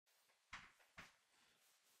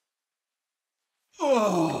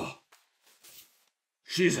Oh,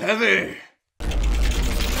 she's heavy.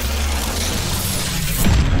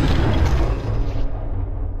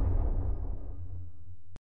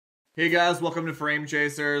 Hey guys, welcome to Frame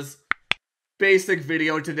Chasers. Basic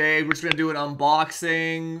video today. We're just gonna do an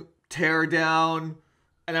unboxing, teardown,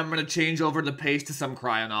 and I'm gonna change over the paste to some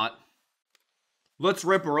cryonaut. Let's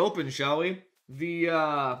rip her open, shall we?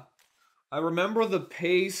 I remember the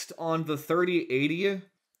paste on the 3080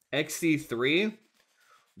 XC3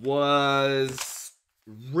 was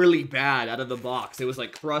really bad out of the box. It was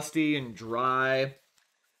like crusty and dry.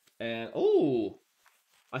 And oh,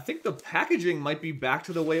 I think the packaging might be back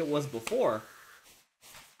to the way it was before.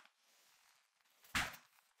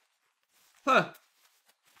 Huh.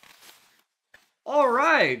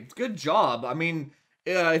 Alright, good job. I mean,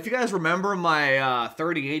 if you guys remember my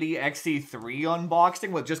 3080 XC3 unboxing,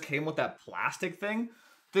 what just came with that plastic thing,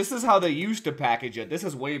 this is how they used to package it. This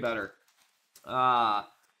is way better.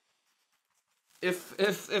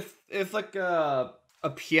 If like a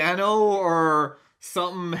piano or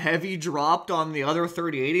something heavy dropped on the other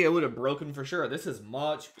 3080, it would have broken for sure. This is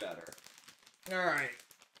much better. Alright.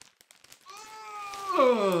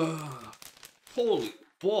 Holy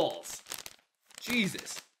balls.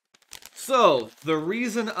 Jesus. So, the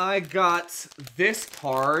reason I got this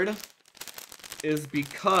card is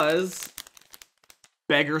because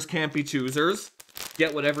beggars can't be choosers.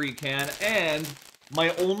 Get whatever you can. And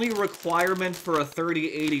my only requirement for a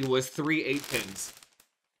 3080 was 3 8-pins.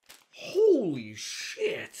 Holy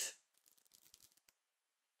shit.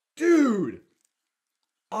 Dude.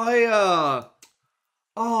 Oh,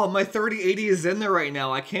 my 3080 is in there right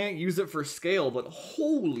now. I can't use it for scale, but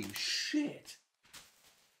holy shit.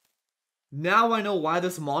 Now I know why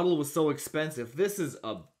this model was so expensive. This is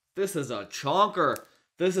a chonker.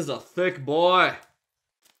 This is a thick boy.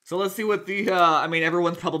 So let's see what the, I mean,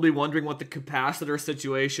 everyone's probably wondering what the capacitor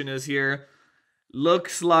situation is here.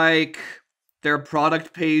 Looks like their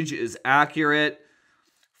product page is accurate.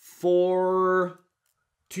 4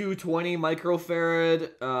 220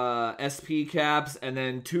 microfarad SP caps, and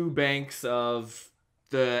then 2 banks of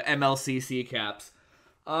the MLCC caps.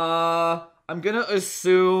 I'm gonna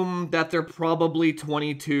assume that they're probably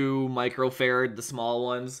 22 microfarad, the small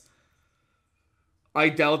ones. I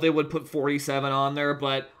doubt they would put 47 on there,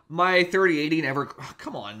 but my 3080 never... Oh,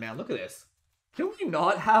 come on, man, look at this. Can we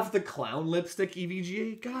not have the clown lipstick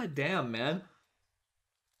EVGA? God damn, man.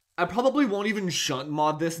 I probably won't even shunt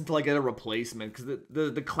mod this until I get a replacement, because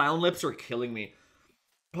the clown lips are killing me.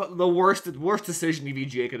 But the worst decision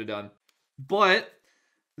EVGA could have done. But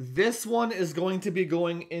this one is going to be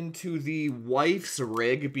going into the wife's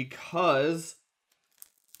rig because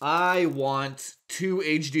I want 2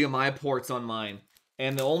 HDMI ports on mine.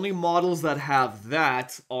 And the only models that have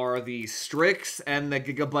that are the Strix and the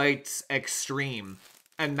Gigabyte Extreme.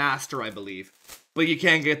 And Master, I believe. But you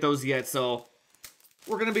can't get those yet, so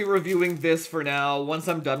we're going to be reviewing this for now. Once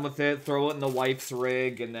I'm done with it, throw it in the wife's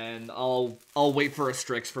rig, and then I'll wait for a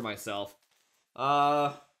Strix for myself.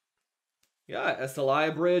 Yeah,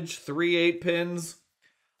 SLI bridge, 3 8-pins.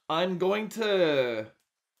 I'm gonna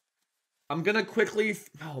quickly...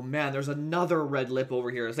 Oh man, there's another red lip over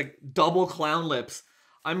here. It's like double clown lips.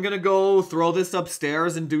 I'm gonna go throw this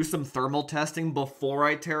upstairs and do some thermal testing before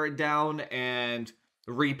I tear it down and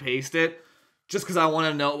repaste it. Just because I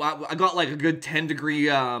want to know, I got like a good 10-degree,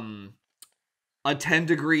 a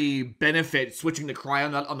 10-degree benefit switching to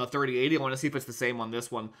cryonaut on the 3080. I want to see if it's the same on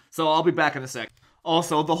this one. So I'll be back in a sec.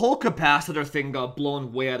 Also, the whole capacitor thing got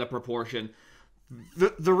blown way out of proportion.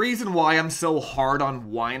 The reason why I'm so hard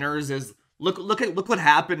on whiners is, look what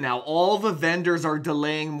happened now. All the vendors are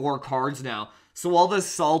delaying more cards now. So all the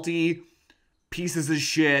salty pieces of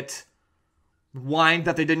shit whined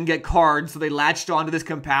that they didn't get cards, so they latched onto this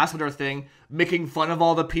capacitor thing, making fun of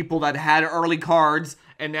all the people that had early cards,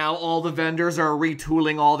 and now all the vendors are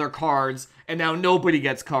retooling all their cards, and now nobody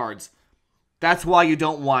gets cards. That's why you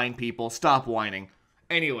don't whine, people. Stop whining.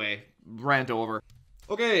 Anyway, rant over.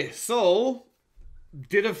 Okay, so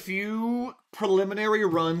did a few preliminary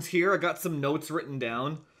runs here. I got some notes written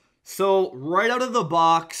down. So right out of the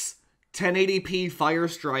box, 1080p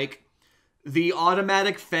Firestrike. The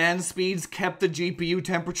automatic fan speeds kept the GPU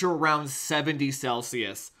temperature around 70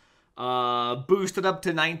 Celsius. Boosted up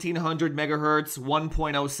to 1900 megahertz,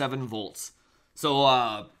 1.07 volts.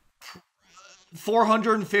 So,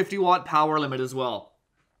 450 watt power limit as well.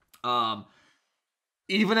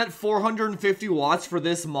 Even at 450 watts for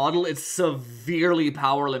this model, it's severely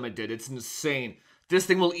power limited. It's insane. This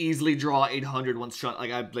thing will easily draw 800 once shot.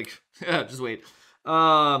 Just wait.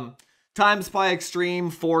 Time Spy Extreme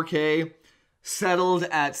 4K. Settled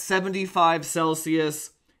at 75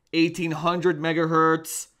 Celsius, 1800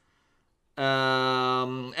 megahertz.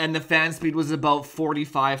 And the fan speed was about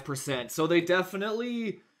 45%. So they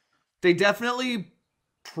definitely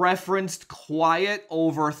preferenced quiet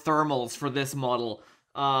over thermals for this model.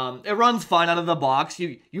 It runs fine out of the box.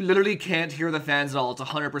 You literally can't hear the fans at all. It's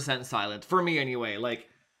 100% silent. For me anyway. Like,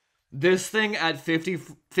 this thing at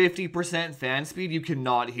 50% fan speed, you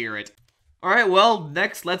cannot hear it. Alright, well,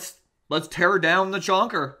 next, let's tear down the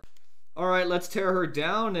chonker. Alright, let's tear her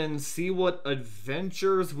down and see what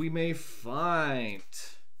adventures we may find.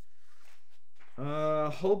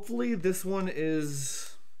 Hopefully this one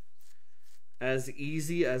is as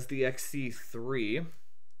easy as the XC3.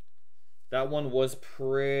 That one was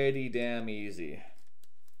pretty damn easy.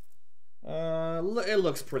 It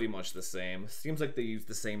looks pretty much the same. Seems like they used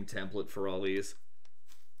the same template for all these.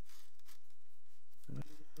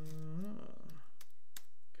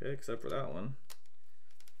 Okay, except for that one.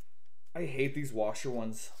 I hate these washer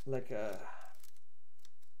ones, like the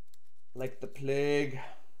plague.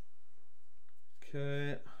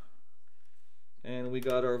 Okay. And we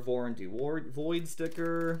got our warranty void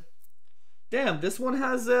sticker. Damn, this one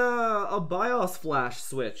has a BIOS flash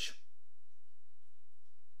switch.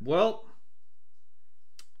 Well,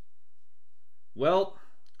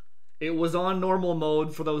 it was on normal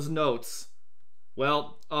mode for those notes.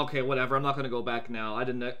 Well, okay, whatever. I'm not gonna go back now. I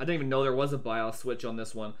didn't even know there was a BIOS switch on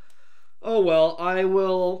this one. Oh well,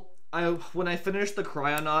 when I finish the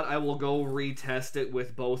Cryonaut, I will go retest it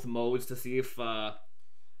with both modes to see if, I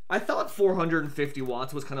thought 450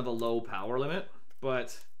 watts was kind of a low power limit,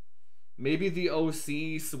 but maybe the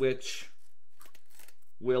OC switch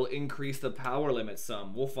will increase the power limit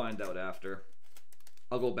some. We'll find out after.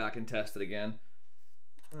 I'll go back and test it again.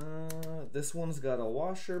 This one's got a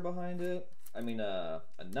washer behind it. I mean, a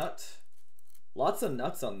nut. Lots of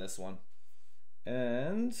nuts on this one.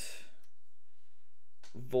 And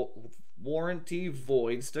warranty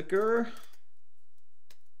void sticker.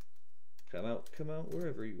 Come out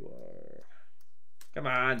wherever you are. Come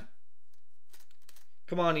on.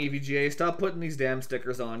 Come on, EVGA, stop putting these damn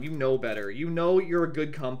stickers on. You know better. You know you're a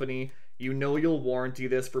good company. You know you'll warranty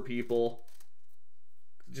this for people.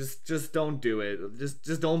 Just don't do it.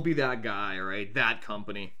 Just don't be that guy, alright? That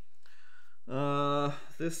company.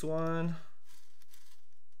 This one.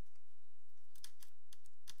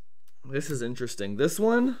 This is interesting. This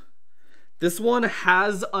one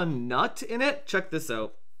has a nut in it. Check this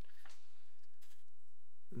out.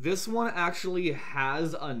 This one actually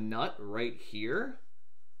has a nut right here.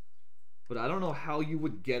 But I don't know how you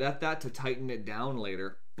would get at that to tighten it down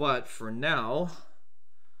later. But for now,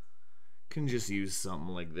 can just use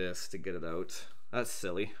something like this to get it out. That's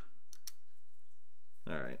silly.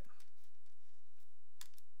 Alright.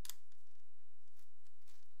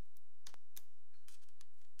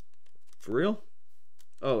 For real?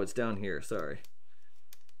 Oh, it's down here. Sorry.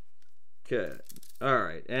 Okay.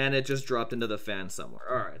 Alright. And it just dropped into the fan somewhere.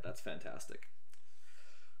 Alright, that's fantastic.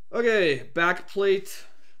 Okay, back plate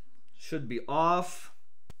should be off.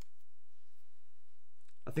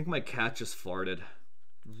 I think my cat just farted.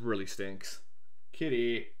 Really stinks.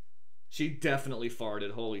 Kitty. She definitely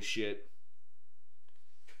farted. Holy shit.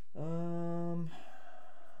 What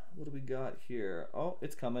do we got here? Oh,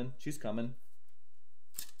 it's coming. She's coming.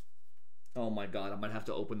 Oh my god, I might have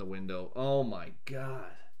to open the window. Oh my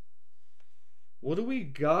god. What do we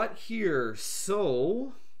got here?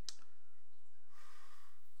 So,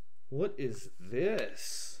 what is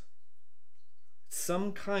this?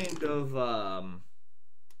 Some kind of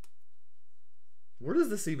where does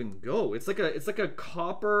this even go? It's like a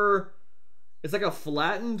copper, it's like a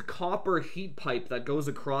flattened copper heat pipe that goes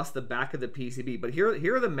across the back of the PCB. But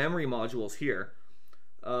here are the memory modules here.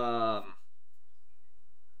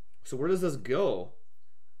 So where does this go?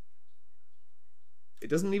 It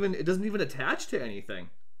doesn't even attach to anything.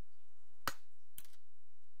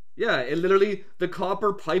 Yeah, it literally, the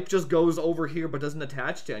copper pipe just goes over here but doesn't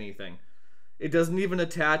attach to anything. It doesn't even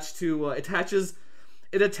attach to, it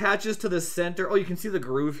attaches to the center. Oh, you can see the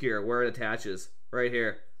groove here where it attaches, right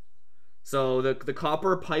here. So the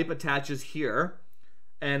copper pipe attaches here,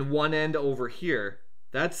 and one end over here.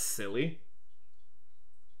 That's silly.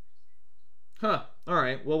 Huh,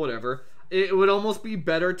 alright, well whatever. It would almost be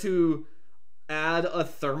better to add a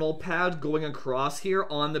thermal pad going across here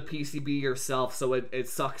on the PCB yourself so it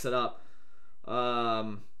sucks it up.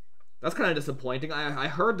 That's kind of disappointing. I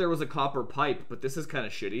heard there was a copper pipe, but this is kind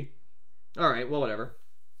of shitty. Alright, well whatever.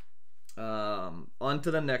 On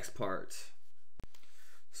to the next part.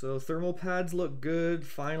 So thermal pads look good.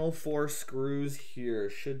 Final 4 screws here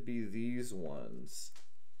should be these ones.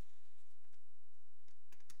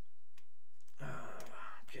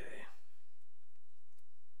 Okay.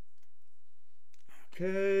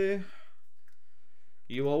 Okay.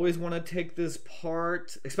 You always want to take this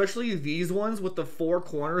part, especially these ones with the 4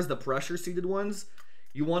 corners, the pressure seated ones.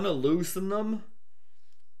 You want to loosen them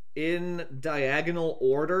in diagonal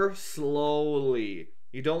order slowly.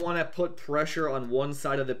 You don't want to put pressure on one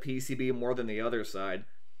side of the PCB more than the other side.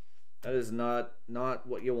 That is not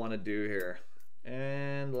what you want to do here.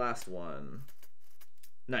 And last one.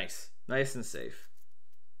 Nice. Nice and safe.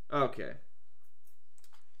 Okay.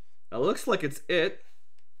 That looks like it's it.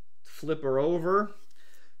 Flip her over.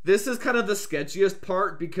 This is kind of the sketchiest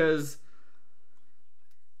part because...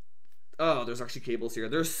 Oh, there's actually cables here.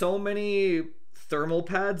 There's so many thermal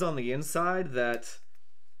pads on the inside that...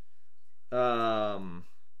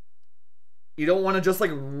 You don't want to just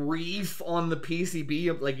like reef on the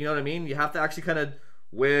PCB, like, you know what I mean? You have to actually kind of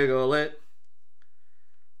wiggle it.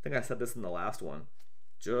 I think I said this in the last one.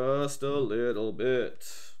 Just a little bit.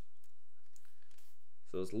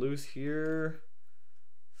 So it's loose here.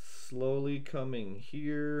 Slowly coming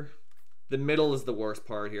here. The middle is the worst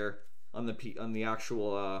part here on the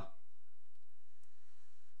actual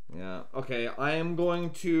yeah. Okay, I am going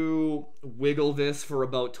to wiggle this for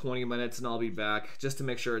about 20 minutes and I'll be back just to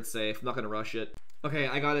make sure it's safe. I'm not going to rush it. Okay,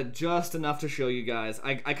 I got it just enough to show you guys.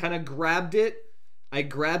 I kind of grabbed it. I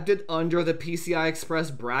grabbed it under the PCI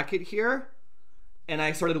Express bracket here and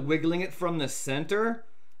I started wiggling it from the center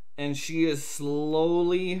and she is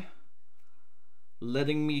slowly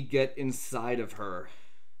letting me get inside of her.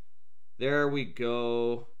 There we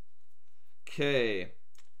go. Okay.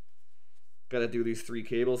 Gotta do these 3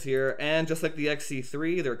 cables here. And just like the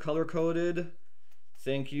XC3, they're color-coded.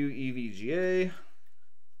 Thank you, EVGA.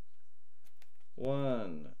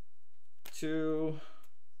 1, 2,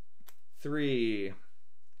 3.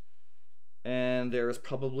 And there's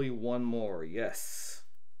probably one more. Yes.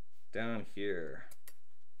 Down here.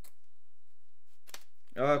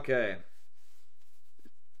 Okay.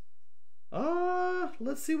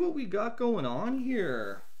 Let's see what we got going on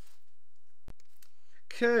here.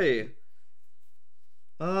 Okay.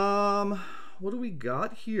 What do we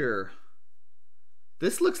got here?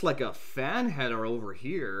 This looks like a fan header over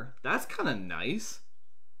here. That's kind of nice.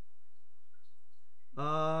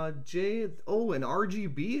 Oh, an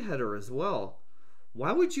RGB header as well.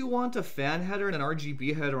 Why would you want a fan header and an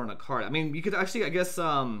RGB header on a card? I mean, you could actually, I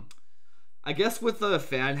guess with the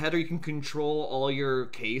fan header, you can control all your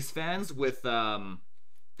case fans with the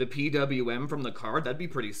PWM from the card. That'd be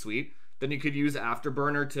pretty sweet. Then you could use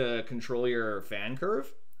Afterburner to control your fan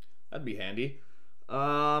curve. That'd be handy.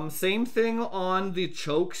 Same thing on the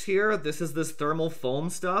chokes here. This is this thermal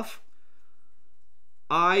foam stuff.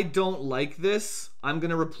 I don't like this. I'm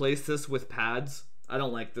going to replace this with pads. I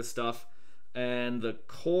don't like this stuff. And the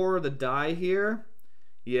core, the die here,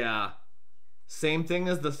 yeah. Same thing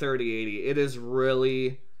as the 3080. It is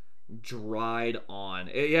really dried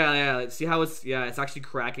on. Yeah. See how it's actually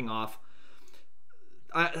cracking off.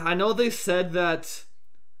 I know they said that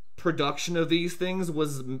production of these things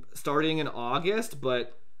was starting in August,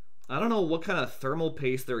 but I don't know what kind of thermal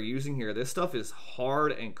paste they're using here. This stuff is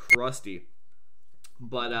hard and crusty.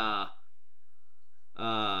 But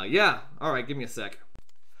yeah. All right, give me a sec.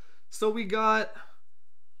 So we got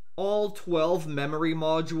all 12 memory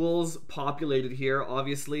modules populated here.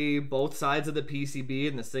 Obviously, both sides of the PCB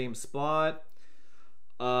in the same spot.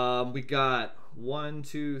 We got 1,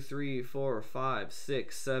 2, 3, 4, 5,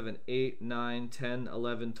 6, 7, 8, 9, 10,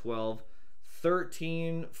 11, 12,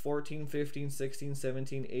 13, 14, 15, 16,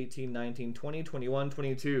 17, 18, 19, 20, 21,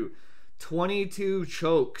 22. 22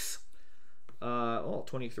 chokes.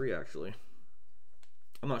 23 actually.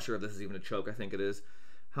 I'm not sure if this is even a choke. I think it is.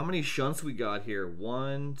 How many shunts we got here?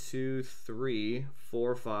 1, 2, 3,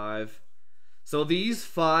 4, 5. So these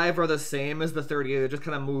 5 are the same as the 38. They just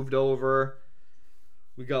kind of moved over.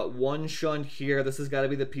 We got 1 shunt here. This has got to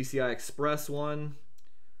be the PCI Express one.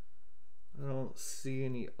 I don't see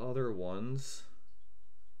any other ones.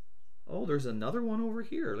 Oh, there's another one over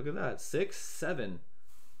here. Look at that. 6, 7.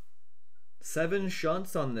 7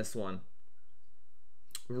 shunts on this one.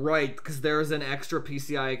 Right, because there's an extra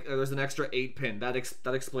PCI, there's an extra 8-pin. That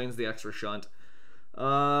explains the extra shunt. You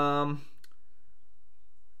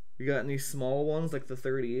got any small ones like the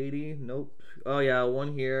 3080? Nope. Oh yeah,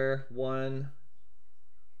 1 here, 1,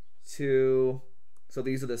 2. So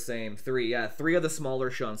these are the same. 3, yeah, 3 of the smaller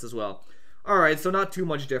shunts as well. All right, so not too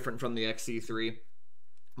much different from the XC3.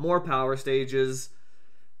 More power stages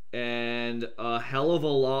and a hell of a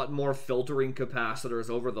lot more filtering capacitors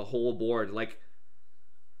over the whole board. Like,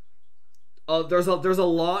 there's a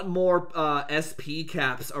lot more SP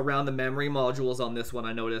caps around the memory modules on this one,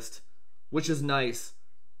 I noticed, which is nice.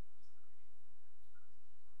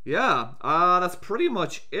 yeah, that's pretty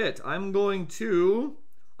much it. I'm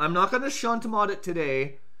not gonna shunt mod it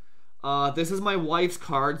today. This is my wife's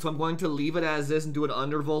card, so I'm going to leave it as is and do an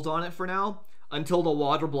undervolt on it for now until the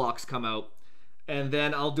water blocks come out. And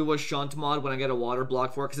then I'll do a shunt mod when I get a water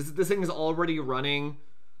block for it, because this thing is already running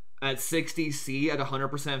at 60C at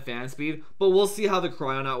 100% fan speed. But we'll see how the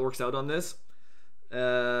cryonaut works out on this.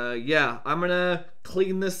 Yeah, I'm gonna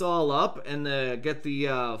clean this all up and get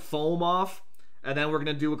the foam off, and then we're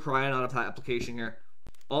gonna do a cryonaut application here.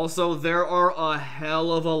 Also, there are a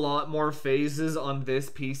hell of a lot more phases on this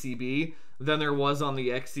PCB than there was on the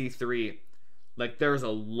XC3. Like, there's a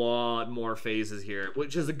lot more phases here,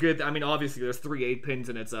 which is a good... I mean, obviously, there's 3 8-pins,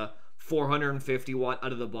 and it's a 450 watt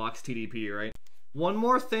out-of-the-box TDP, right? One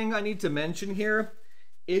more thing I need to mention here.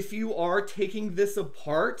 If you are taking this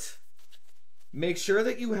apart, make sure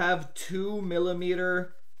that you have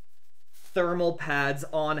 2mm thermal pads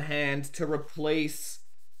on hand to replace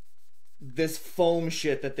this foam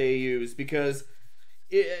shit that they use, because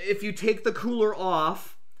if you take the cooler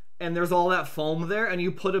off and there's all that foam there and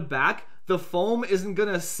you put it back, the foam isn't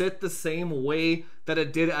gonna sit the same way that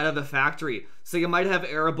it did out of the factory. So you might have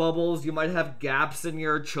air bubbles, you might have gaps in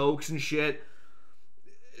your chokes and shit.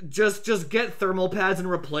 Just get thermal pads and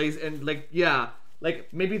replace, and like, yeah,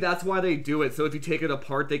 like maybe that's why they do it. So if you take it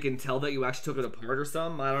apart, they can tell that you actually took it apart or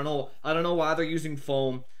something. I don't know why they're using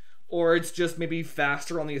foam. Or it's just maybe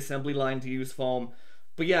faster on the assembly line to use foam.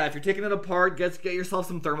 But yeah, if you're taking it apart, get yourself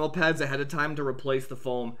some thermal pads ahead of time to replace the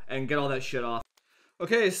foam and get all that shit off.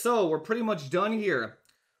 Okay, so we're pretty much done here.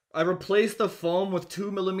 I replaced the foam with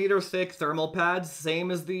 2mm thick thermal pads, same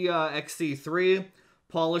as the XC3.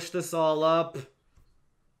 Polished this all up.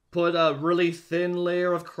 Put a really thin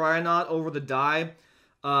layer of cryonaut over the die.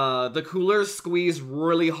 The coolers squeeze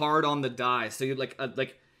really hard on the die, so you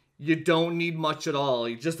you don't need much at all.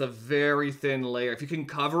 You just a very thin layer. If you can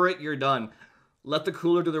cover it, you're done. Let the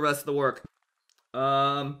cooler do the rest of the work.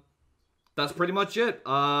 That's pretty much it.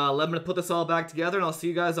 Let me put this all back together, and I'll see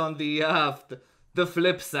you guys on the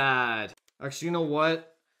flip side. Actually, you know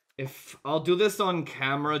what? If I'll do this on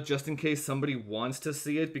camera just in case somebody wants to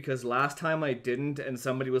see it, because last time I didn't, and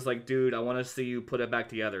somebody was like, "Dude, I want to see you put it back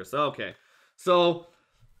together." So okay, so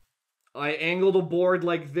I angle the board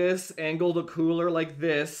like this, angle the cooler like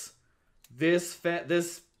this. This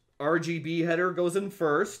RGB header goes in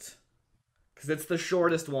first, because it's the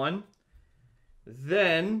shortest one.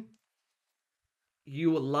 Then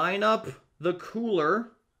you line up the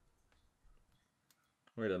cooler.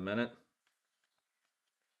 Wait a minute.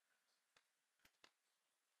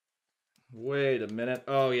 Wait a minute.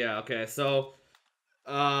 Oh yeah, okay. So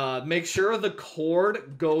make sure the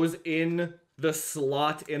cord goes in the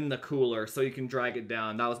slot in the cooler so you can drag it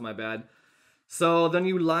down. That was my bad. So then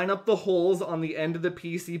you line up the holes on the end of the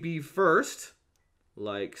PCB first,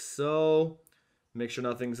 like so. Make sure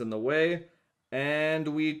nothing's in the way. And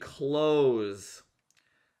we close.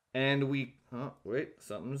 And we... Oh, wait.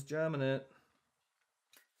 Something's jamming it.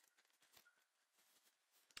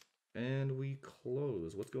 And we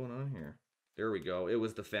close. What's going on here? There we go. It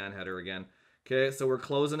was the fan header again. Okay, so we're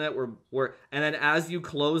closing it. And then as you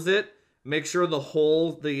close it, make sure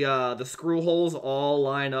the screw holes all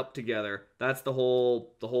line up together. That's the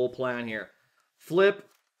whole plan here. Flip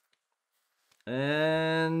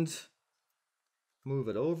and move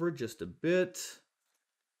it over just a bit.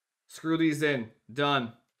 Screw these in.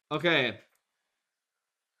 Done. Okay.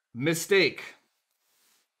 Mistake.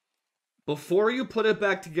 Before you put it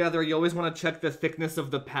back together, you always want to check the thickness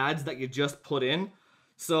of the pads that you just put in.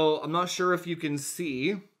 So I'm not sure if you can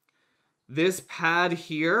see. This pad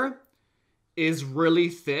here is really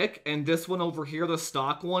thick, and this one over here, the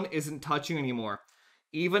stock one, isn't touching anymore.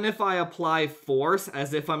 Even if I apply force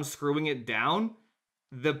as if I'm screwing it down,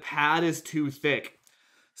 the pad is too thick.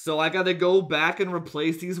 So I gotta go back and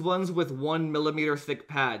replace these ones with 1mm thick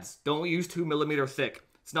pads. Don't use 2mm thick.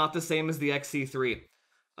 It's not the same as the XC3.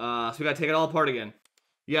 So we gotta take it all apart again.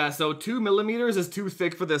 Yeah, so 2mm is too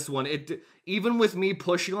thick for this one. Even with me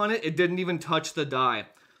pushing on it, it didn't even touch the die.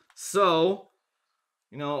 So,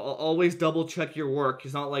 you know, always double check your work.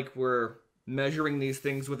 It's not like we're measuring these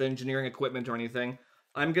things with engineering equipment or anything.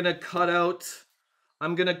 I'm gonna cut out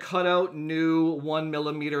new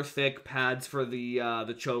 1mm thick pads for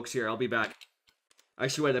the chokes here. I'll be back.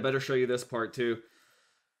 Actually, wait, I better show you this part too.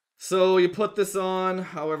 So you put this on,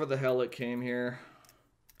 however the hell it came here.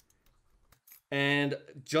 And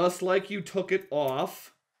just like you took it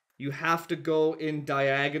off, you have to go in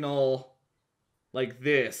diagonal like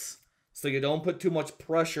this, so you don't put too much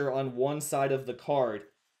pressure on one side of the card.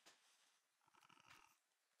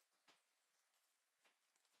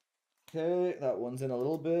 Okay, that one's in a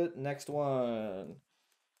little bit. Next one.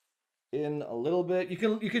 in a little bit. You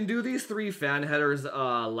can do these 3 fan headers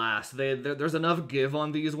last. There's enough give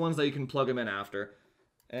on these ones that you can plug them in after.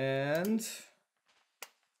 And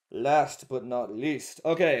last but not least,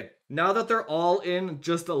 okay, now that they're all in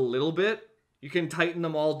just a little bit, you can tighten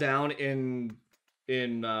them all down in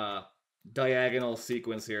diagonal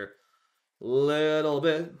sequence here. Little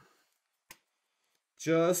bit,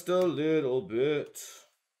 just a little bit.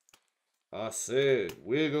 I said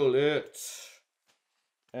wiggle it.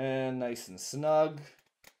 And nice and snug.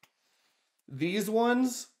 These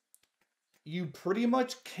ones, you pretty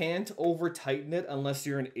much can't over tighten it unless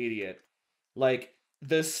you're an idiot. Like,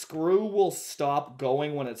 the screw will stop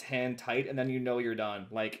going when it's hand tight, and then you know you're done.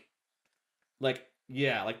 Like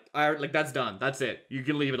that's done. That's it. You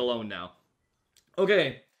can leave it alone now.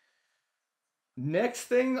 Okay. Next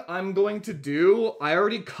thing I'm going to do, I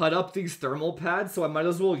already cut up these thermal pads, so I might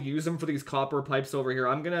as well use them for these copper pipes over here.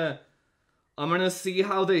 I'm gonna see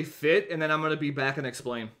how they fit, and then I'm gonna be back and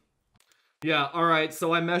explain. Yeah, alright,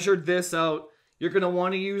 so I measured this out. You're gonna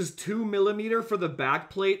want to use 2mm for the back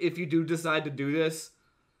plate if you do decide to do this.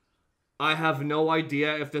 I have no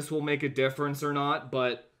idea if this will make a difference or not,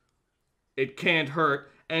 but it can't hurt.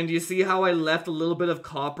 And you see how I left a little bit of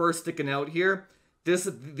copper sticking out here?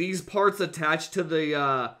 These parts attached to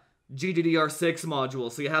the GDDR6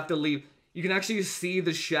 module, so you have to leave. You can actually see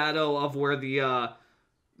the shadow of where the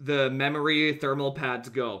memory thermal pads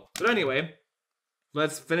go. But anyway,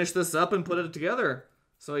 let's finish this up and put it together.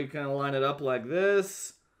 So you kind of line it up like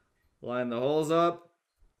this, line the holes up,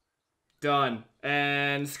 done.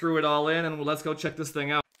 And screw it all in, and let's go check this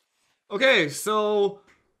thing out. Okay, so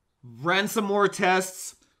ran some more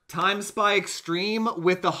tests. Time Spy Extreme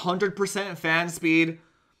with the 100% fan speed.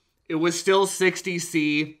 It was still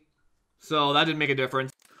 60C, so that didn't make a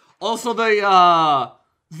difference. Also, the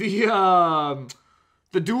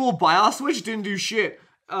dual BIOS switch didn't do shit.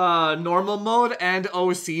 Normal mode and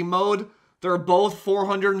OC mode, they're both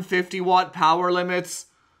 450 watt power limits.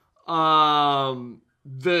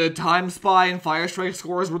 The Time Spy and Firestrike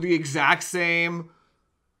scores were the exact same.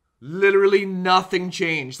 Literally nothing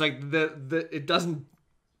changed. Like it doesn't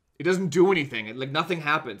do anything. Like nothing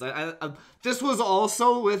happens. This was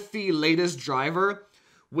also with the latest driver,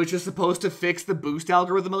 which is supposed to fix the boost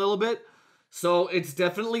algorithm a little bit. So it's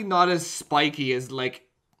definitely not as spiky as like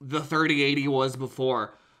the 3080 was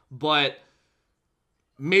before. But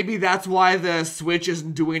maybe that's why the switch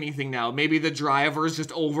isn't doing anything now. Maybe the driver is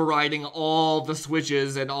just overriding all the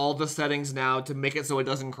switches and all the settings now to make it so it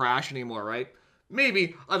doesn't crash anymore, right?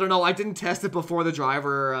 Maybe. I don't know. I didn't test it before the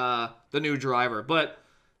driver, the new driver. But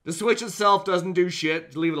the switch itself doesn't do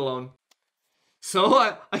shit. Leave it alone.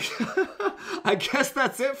 So I guess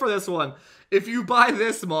that's it for this one. If you buy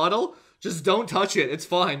this model, just don't touch it. It's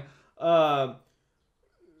fine.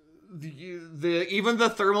 Even the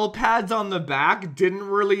thermal pads on the back didn't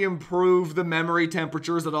really improve the memory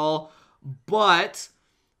temperatures at all. But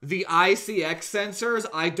the ICX sensors,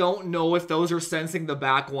 I don't know if those are sensing the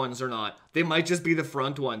back ones or not. They might just be the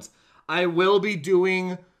front ones. I will be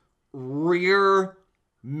doing rear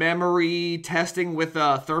memory testing with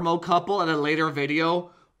a thermocouple at a later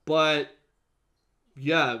video, but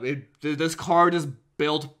yeah, this card is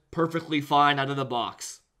built perfectly fine out of the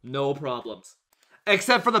box. No problems.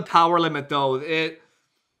 Except for the power limit though.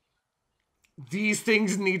 These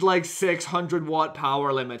things need like 600 watt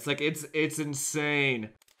power limits. Like it's insane.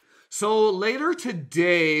 So later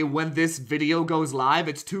today when this video goes live,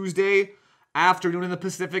 it's Tuesday afternoon in the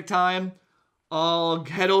Pacific time, I'll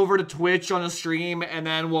head over to Twitch on a stream, and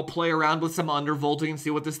then we'll play around with some undervolting and see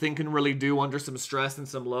what this thing can really do under some stress and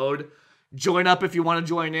some load. Join up if you want to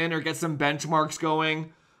join in or get some benchmarks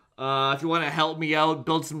going. If you want to help me out,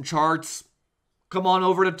 build some charts, come on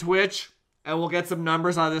over to Twitch, and we'll get some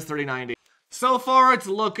numbers out of this 3090. So far, it's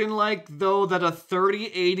looking like, though, that a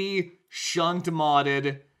 3080 shunt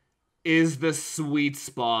modded is the sweet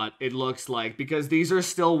spot, it looks like, because these are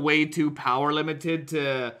still way too power limited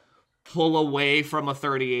to pull away from a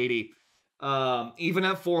 3080. Even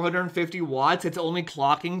at 450 watts, it's only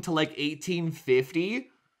clocking to like 1850.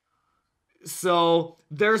 So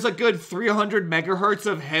there's a good 300 megahertz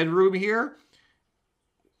of headroom here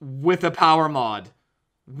with a power mod,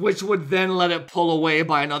 which would then let it pull away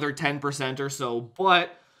by another 10% or so.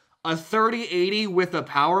 But a 3080 with a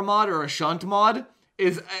power mod or a shunt mod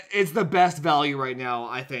is the best value right now,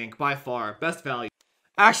 I think, by far. Best value.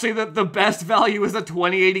 Actually, the best value is a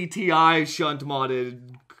 2080 Ti shunt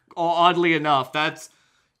modded. Oddly enough,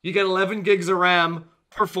 you get 11 gigs of RAM,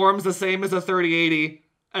 performs the same as a 3080,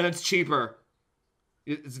 and it's cheaper.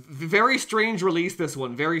 It's very strange release, this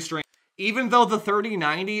one. Very strange. Even though the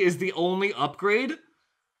 3090 is the only upgrade,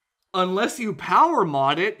 unless you power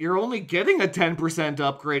mod it, you're only getting a 10%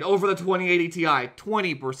 upgrade over the 2080 Ti,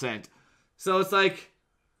 20%. So it's like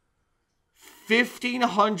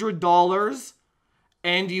 $1,500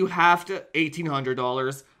 and you have to,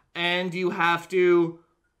 $1,800, and you have to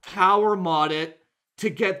power mod it to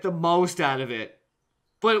get the most out of it.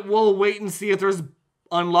 But we'll wait and see if there's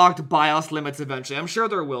unlocked BIOS limits eventually. I'm sure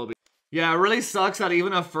there will be. Yeah, it really sucks that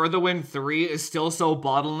even a FTW 3 is still so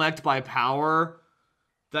bottlenecked by power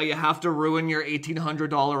that you have to ruin your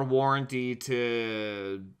 $1,800 warranty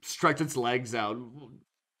to stretch its legs out.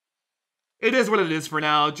 It is what it is for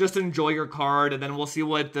now. Just enjoy your card, and then we'll see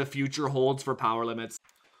what the future holds for power limits.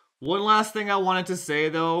 One last thing I wanted to say,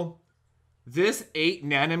 though. This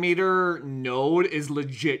 8nm node is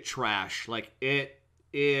legit trash. Like,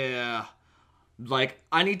 yeah. Like,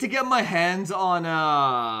 I need to get my hands on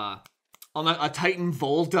a Titan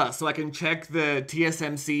Volta so I can check the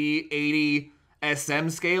TSMC 80 SM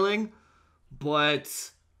scaling, but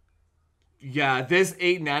yeah, this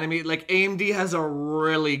 8nm, like, AMD has a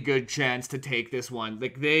really good chance to take this one.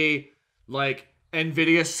 Like,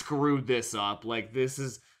 Nvidia screwed this up. Like,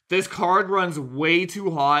 this card runs way too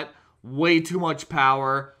hot, way too much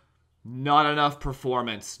power, not enough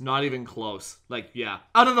performance, not even close. Like, yeah,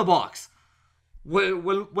 out of the box.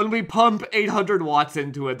 When we pump 800 watts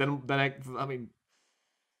into it, then I mean,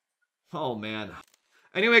 oh man.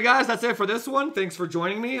 Anyway, guys, that's it for this one. Thanks for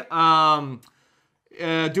joining me. Do all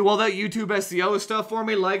that YouTube SEO stuff for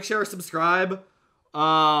me. Like, share, subscribe.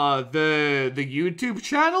 The YouTube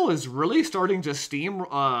channel is really starting to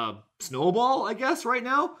snowball, I guess, right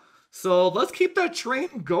now. So let's keep that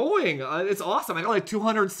train going. It's awesome. I got like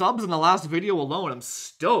 200 subs in the last video alone. I'm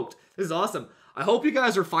stoked. This is awesome. I hope you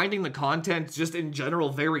guys are finding the content just in general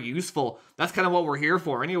very useful. That's kind of what we're here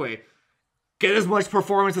for anyway. Get as much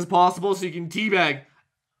performance as possible so you can teabag.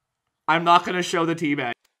 I'm not going to show the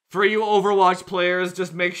teabag. For you Overwatch players,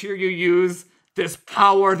 just make sure you use this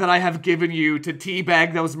power that I have given you to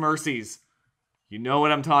teabag those mercies. You know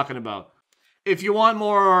what I'm talking about. If you want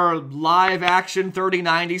more live action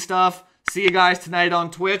 3090 stuff, see you guys tonight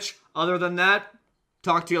on Twitch. Other than that,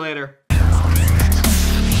 talk to you later.